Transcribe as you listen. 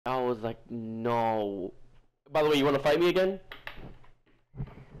was like, no. By the way, you want to fight me again?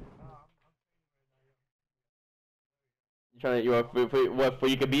 You want for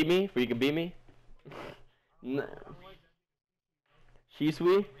you can beat me? For you can beat me?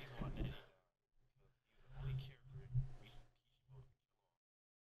 Shisui?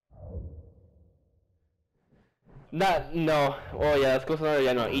 No. Oh yeah, let's go to another.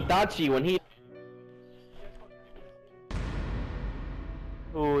 Yeah, no. Itachi when he.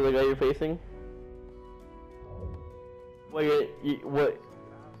 Who, the guy you're facing? Wait, what?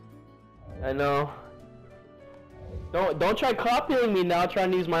 I know. Don't try copying me now.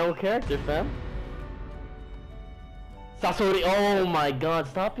 Trying to use my own character, fam. Sasori. Oh my God!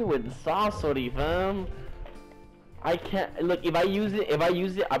 Stop it with Sasori, fam. I can't look. If I use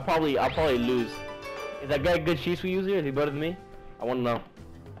it, I'll probably lose. Is that guy a good Shisui user? Is he better than me? I want to know.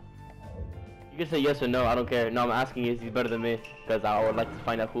 You can say yes or no. I don't care. No, I'm asking you, is he better than me? Because I would like to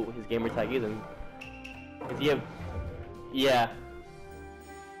find out who his gamer tag is. And is he a... Yeah.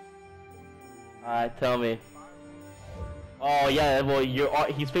 Alright, tell me. Oh yeah, well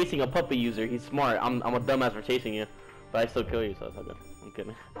he's facing a puppet user. He's smart. I'm a dumbass for chasing you, but I still kill you, so it's all good. I'm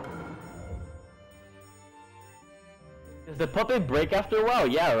kidding. Does the puppet break after a while?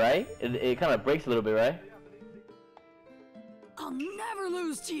 Yeah, right? It kind of breaks a little bit, right? I'll never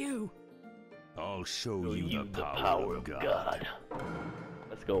lose to you! I'll show you the power of God.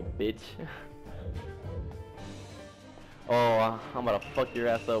 Let's go, bitch. Oh, I'm about to fuck your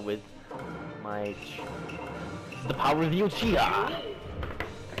ass up with my... This is the power of the UCHIHA!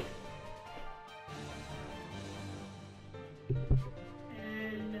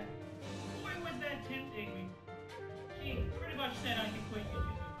 Said I could quit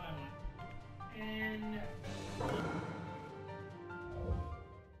YouTube if I want. And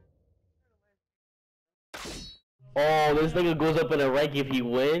oh, this nigga goes up in a rank if he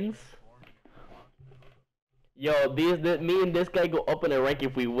wins. Yo, me and this guy go up in a rank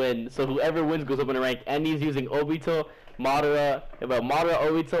if we win. So whoever wins goes up in a rank, and he's using Obito, Madara,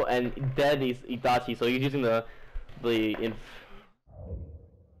 Obito, and then he's Itachi. So he's using the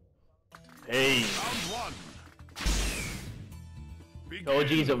Hey.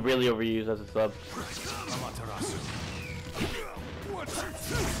 OG's are really overused as a sub.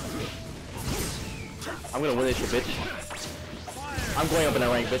 I'm gonna win this shit, bitch. I'm going up in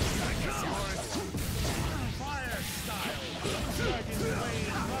that rank, bitch.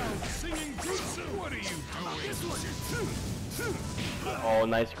 Oh,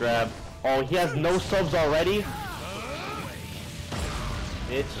 nice grab. Oh, he has no subs already?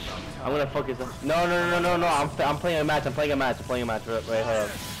 Bitch. I'm gonna focus on. No. I'm playing a match. Right, hold up.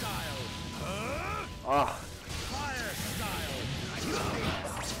 Oh.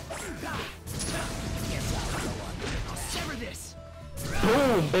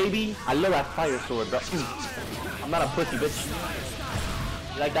 Boom, baby. I love that fire sword, bro. I'm not a pussy, bitch.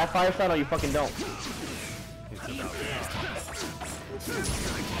 You like that fire sword or you fucking don't?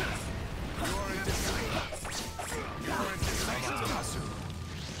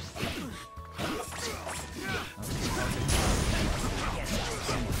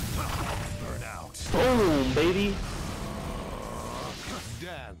 Boom, baby.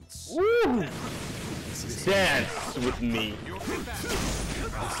 Dance. Woo! Dance with me.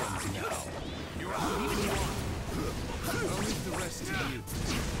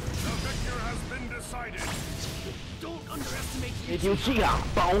 It's UCHIHA.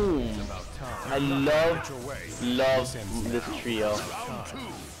 Boom. I love this trio.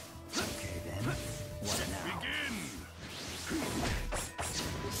 Okay then, what now?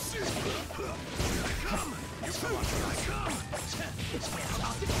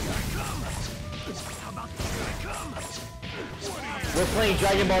 We're playing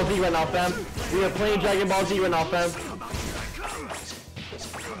Dragon Ball Z right now, fam. We are playing Dragon Ball Z right now, fam.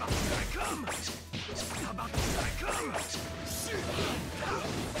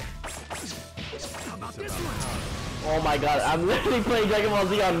 Oh my god, I'm literally playing Dragon Ball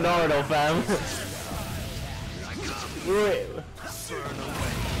Z on Naruto, fam. Wait.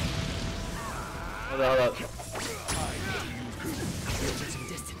 Hold up.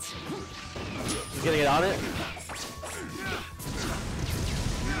 You gonna get on it?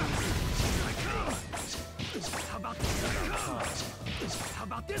 How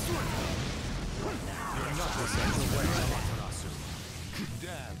about this one? You're not the central way, Amaterasu.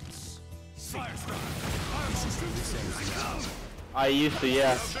 Dance. I used to,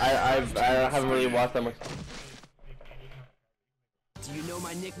 yeah. I haven't really watched that much. Do you know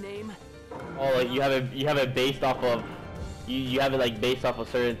my nickname? Oh, like you have it based off of you have it like based off a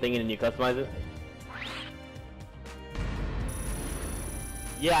certain thing and then you customize it.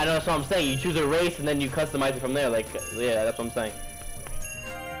 Yeah, I know, that's what I'm saying. You choose a race and then you customize it from there. Like, yeah, that's what I'm saying.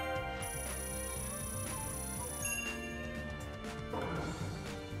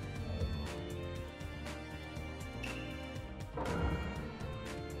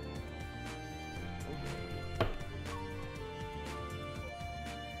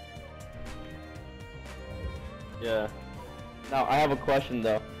 Yeah. Now I have a question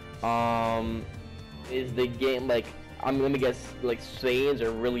though. Is the game like? I'm gonna guess like Saiyans are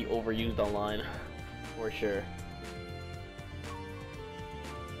really overused online, for sure.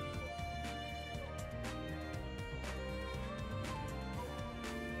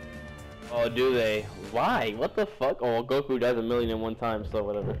 Oh, do they? Why? What the fuck? Oh, Goku dies 1,000,001 times, so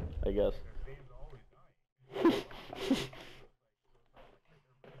whatever. I guess.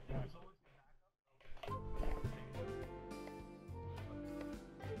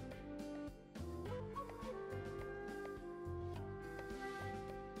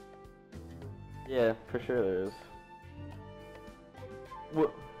 Yeah, for sure there is.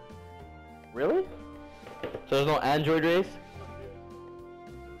 What? Really? So there's no Android race?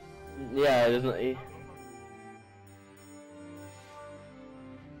 Yeah, there's no. Wait,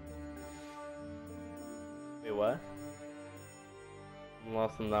 what? I'm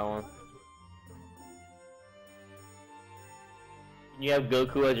lost on that one. Can you have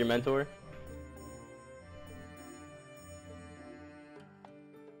Goku as your mentor?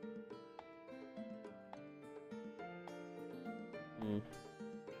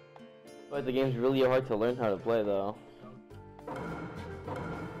 But the game's really hard to learn how to play though.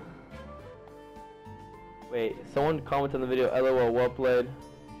 Wait, someone commented on the video, LOL, well played.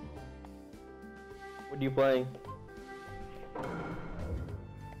 What are you playing?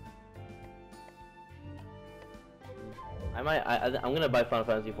 I'm gonna buy Final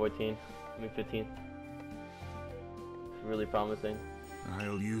Fantasy 14. I mean 15. It's really promising.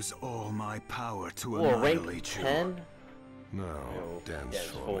 I'll use all my power to Whoa, annihilate rank you. 10? No, dance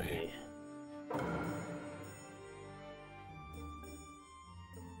for me.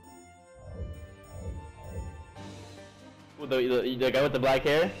 Ooh, the guy with the black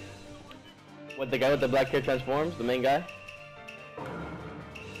hair? What, the guy with the black hair transforms? The main guy?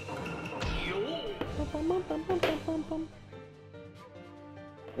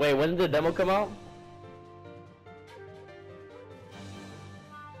 Wait, when did the demo come out?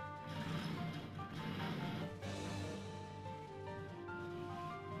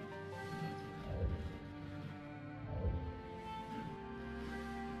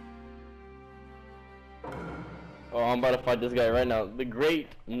 Oh, I'm about to fight this guy right now. The Great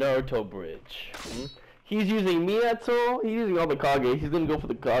Naruto Bridge. He's using Minato. He's using all the Kage. He's gonna go for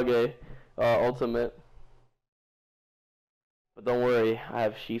the Kage ultimate. But don't worry, I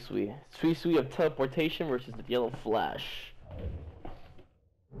have Shisui. Shisui of teleportation versus the Yellow Flash.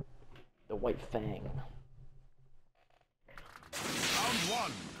 The White Fang. Round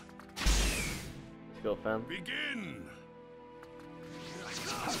one. Let's go, fam. Begin.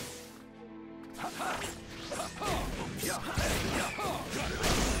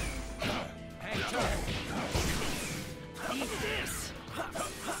 Hey, turn. Eat this.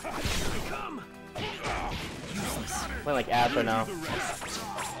 Come. Playing like ass right now. I'll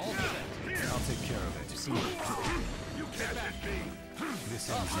take care of it. See, you can't hit me. This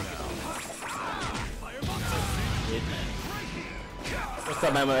ends now. What's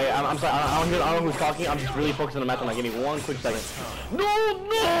up, man? I'm sorry. I don't know who's talking. I'm just really focused on the match. Like, give me one quick second. No,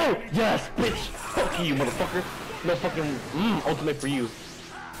 no! Yes, bitch! Fuck you, motherfucker! No fucking ultimate for you.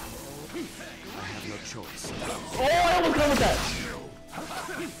 I have no choice. Oh, I almost got with that.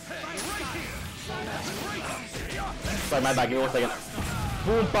 Sorry, my bad. Give me 1 second.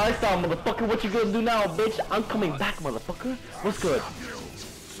 Boom, 5 star, motherfucker. What you gonna do now, bitch? I'm coming back, motherfucker. What's good?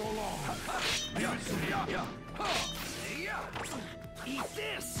 So long. Eat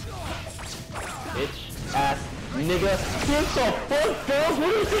this. Bitch, ass, nigga. Get the fuck down. What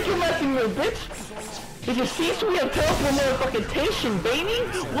do you think you're messing with, bitch? Did you see we have teleport motherfucking baby?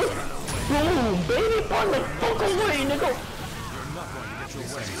 What? Boom, baby. Fuck the fuck away, nigga.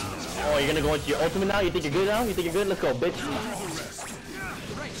 Oh, you're gonna go into your ultimate now? You think you're good now? You think you're good? Let's go, bitch.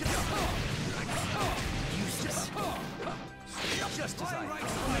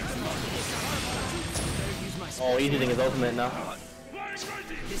 Oh, he's using his ultimate now.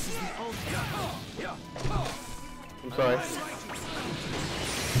 I'm sorry.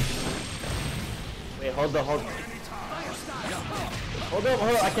 Wait, hold up. Hold up,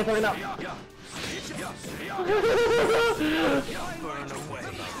 I can't talk it now.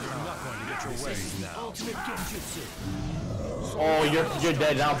 Oh, you're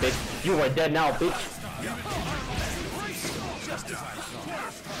dead now, bitch. You are dead now, bitch.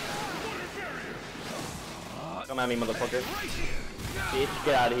 Come at me, motherfucker. Bitch,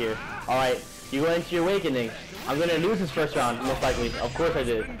 get out of here. Alright, you go into your awakening. I'm gonna lose this first round, most likely. Of course I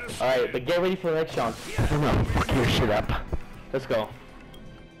did. Alright, but get ready for the next round. No, fuck your shit up. Let's go.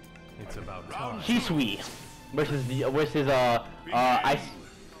 It's about time. Shisui versus Ice.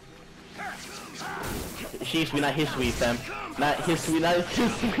 Shisui, not Hisui, fam. Not Hisui, not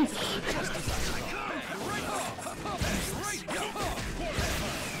Hisui.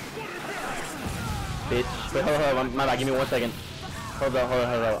 Bitch. Wait, hold on, my bad, give me 1 second. Hold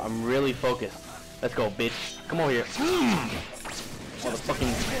up. I'm really focused. Let's go, bitch. Come over here. Oh, the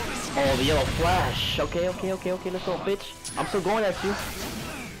fucking... Oh, the yellow flash. Okay, let's go, bitch. I'm still going at you.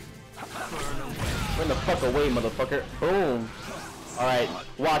 Run the fuck away, motherfucker. Boom. Alright,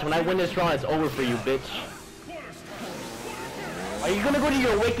 watch. When I win this round, it's over for you, bitch. Are you gonna go to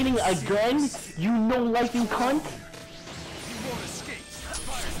your awakening again? You no-liking cunt?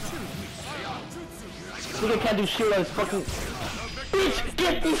 Look, I can't do shit on this fucking... Bitch,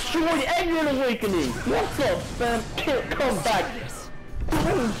 get destroyed and you're an awakening! What's up, fam? Can't come back. I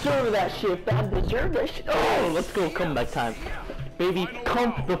don't deserve that shit, fam. Deserve that shit. Oh, let's go, comeback time. Baby,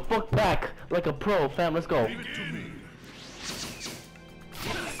 come the fuck back like a pro, fam. Let's go.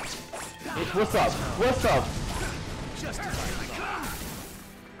 Bitch, what's up? What's up?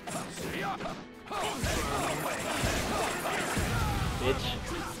 Bitch.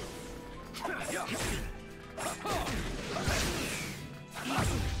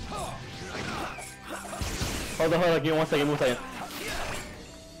 Hold on, give me 1 second, 1 second.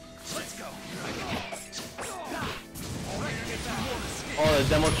 Oh, the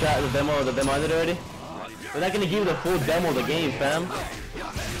demo chat, the demo ended already? They're not gonna give you the full demo of the game, fam.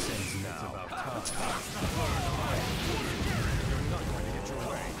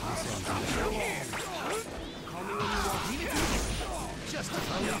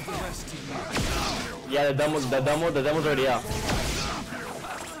 Yeah, the demo's already out.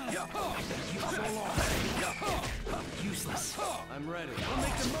 I'm ready. I'll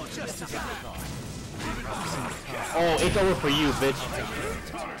make the most justice out of it. Oh, it's over for you, bitch.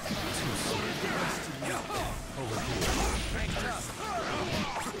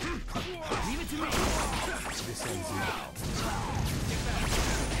 Leave it to me. This ends now.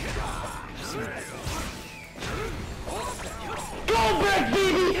 Go back,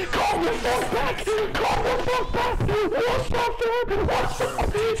 baby! Call the fuck back! Call the fuck back! What's up, fam? What's up?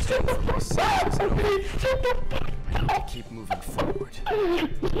 Sit the fuck back! Sit the fuck back! Keep moving forward. Oh,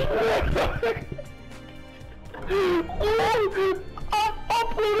 I'm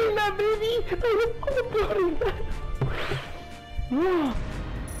uploading that, baby! I'm uploading that!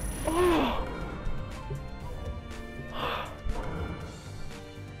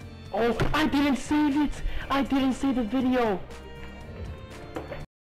 Oh, I didn't save it! I didn't save the video!